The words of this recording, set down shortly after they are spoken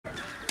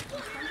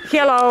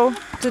Hello!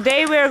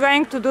 Today we are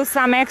going to do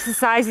some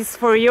exercises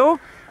for you,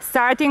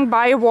 starting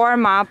by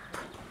warm-up.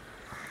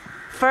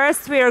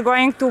 First we are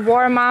going to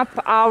warm up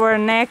our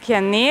neck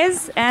and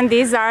knees, and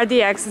these are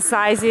the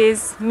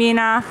exercises.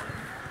 Mina,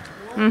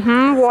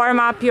 warm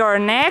up your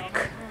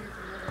neck.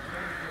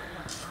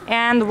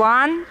 And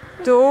 1,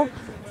 2,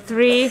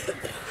 3,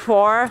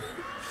 4,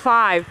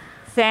 5.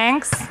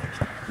 Thanks.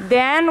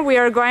 Then we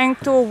are going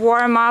to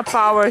warm up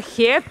our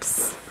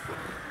hips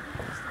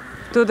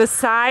to the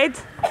side.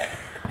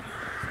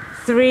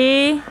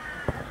 3,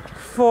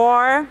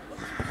 4,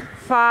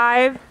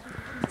 5,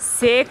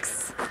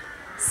 6,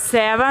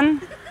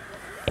 7,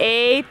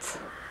 8,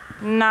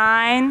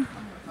 9,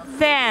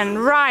 10.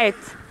 Right.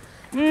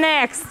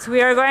 Next, we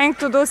are going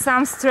to do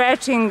some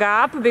stretching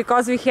up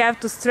because we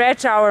have to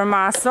stretch our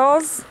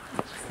muscles.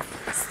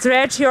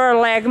 Stretch your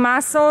leg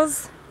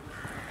muscles.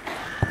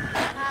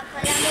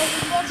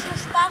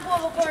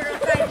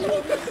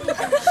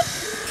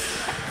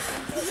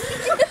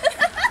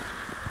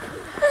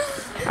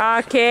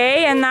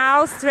 Okay, and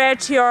now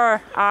stretch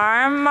your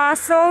arm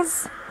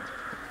muscles.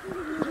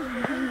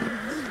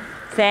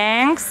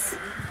 Thanks.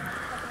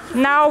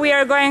 Now we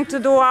are going to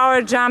do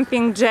our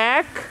jumping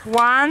jack.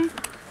 1,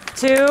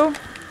 2,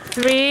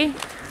 3,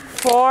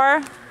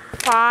 4,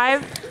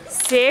 5,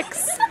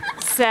 6,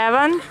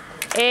 7,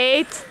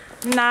 8,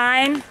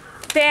 9,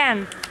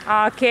 10.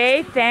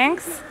 Okay,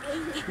 thanks.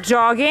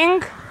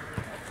 Jogging.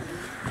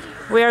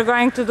 We are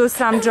going to do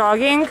some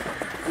jogging.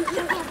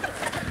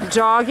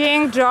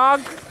 Jogging, jog.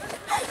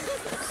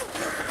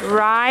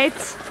 Right.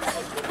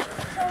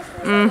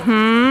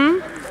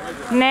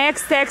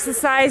 Next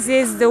exercise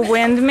is the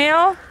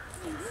windmill.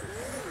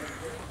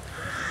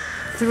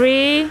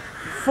 3,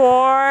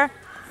 4,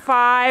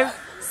 5,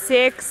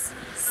 6,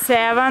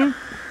 7,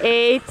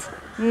 8,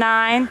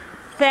 9,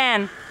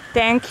 10.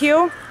 Thank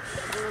you.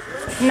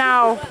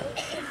 Now,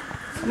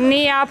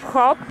 knee up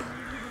hop.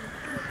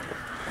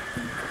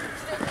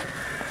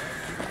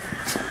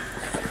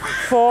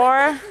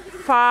 4,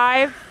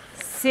 5,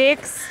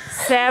 6,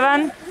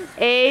 7,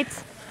 8,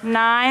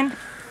 9,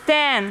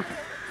 10.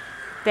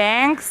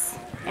 Thanks.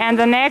 And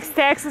the next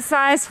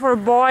exercise for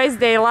boys,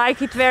 they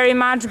like it very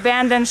much.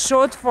 Bend and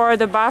shoot for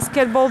the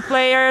basketball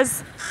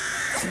players.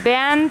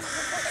 Bend,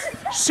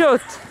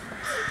 shoot.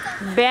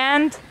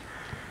 Bend,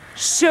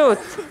 shoot.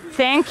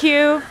 Thank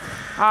you.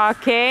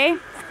 Okay.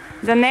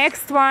 The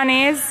next one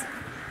is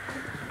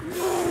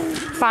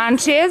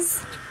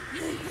punches.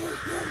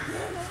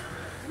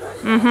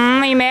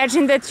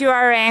 Imagine that you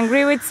are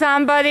angry with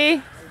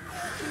somebody.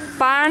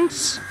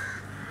 Punch.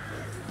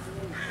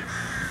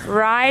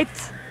 Right.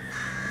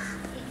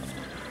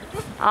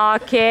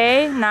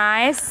 Okay,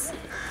 nice.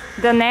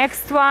 The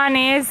next one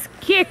is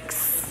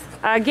kicks.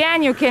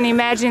 Again, you can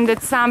imagine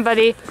that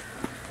somebody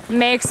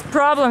makes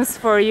problems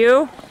for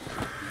you.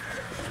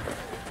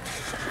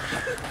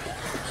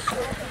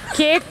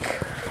 Kick,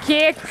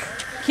 kick,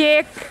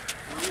 kick.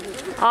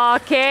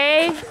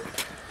 Okay.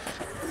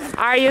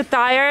 Are you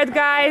tired,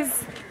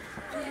 guys?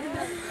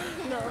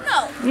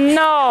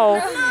 No.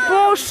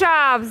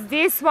 Push-ups.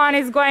 This one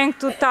is going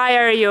to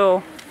tire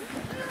you.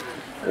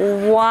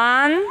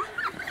 1,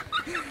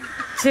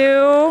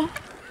 2,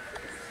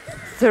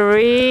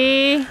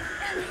 3,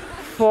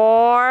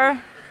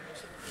 4,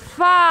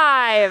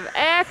 5.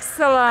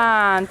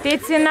 Excellent.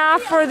 It's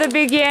enough for the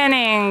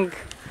beginning.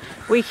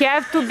 We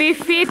have to be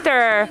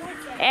fitter.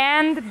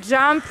 And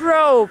jump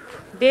rope.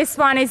 This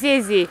one is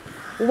easy.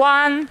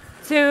 1,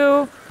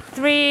 2,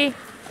 3,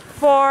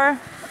 4,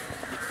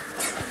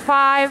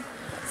 5,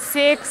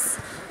 6,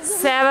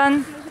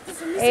 7,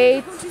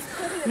 8,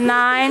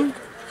 9,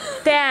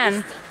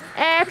 10.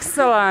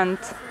 Excellent.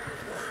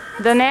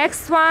 The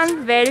next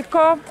one, very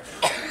cool.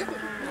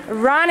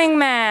 Running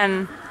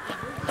man.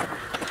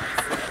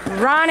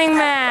 Running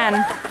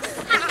man.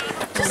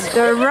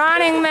 The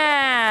running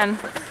man.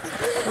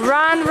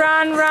 Run,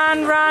 run,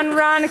 run, run,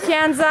 run.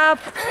 Hands up.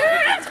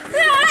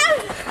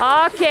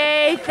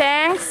 Okay,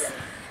 thanks.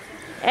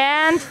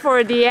 And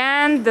for the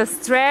end, the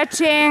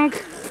stretching.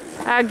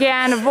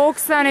 Again,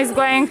 VUK is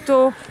going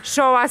to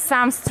show us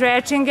some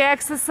stretching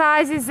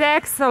exercises.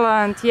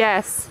 Excellent,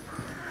 yes.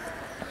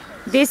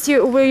 This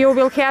you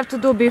will have to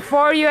do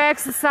before you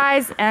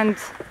exercise and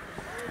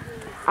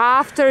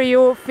after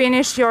you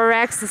finish your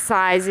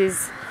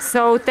exercises.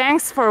 So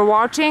thanks for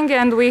watching,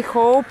 and we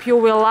hope you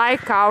will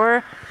like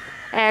our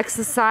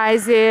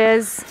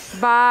exercises.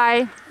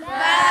 Bye.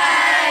 Bye.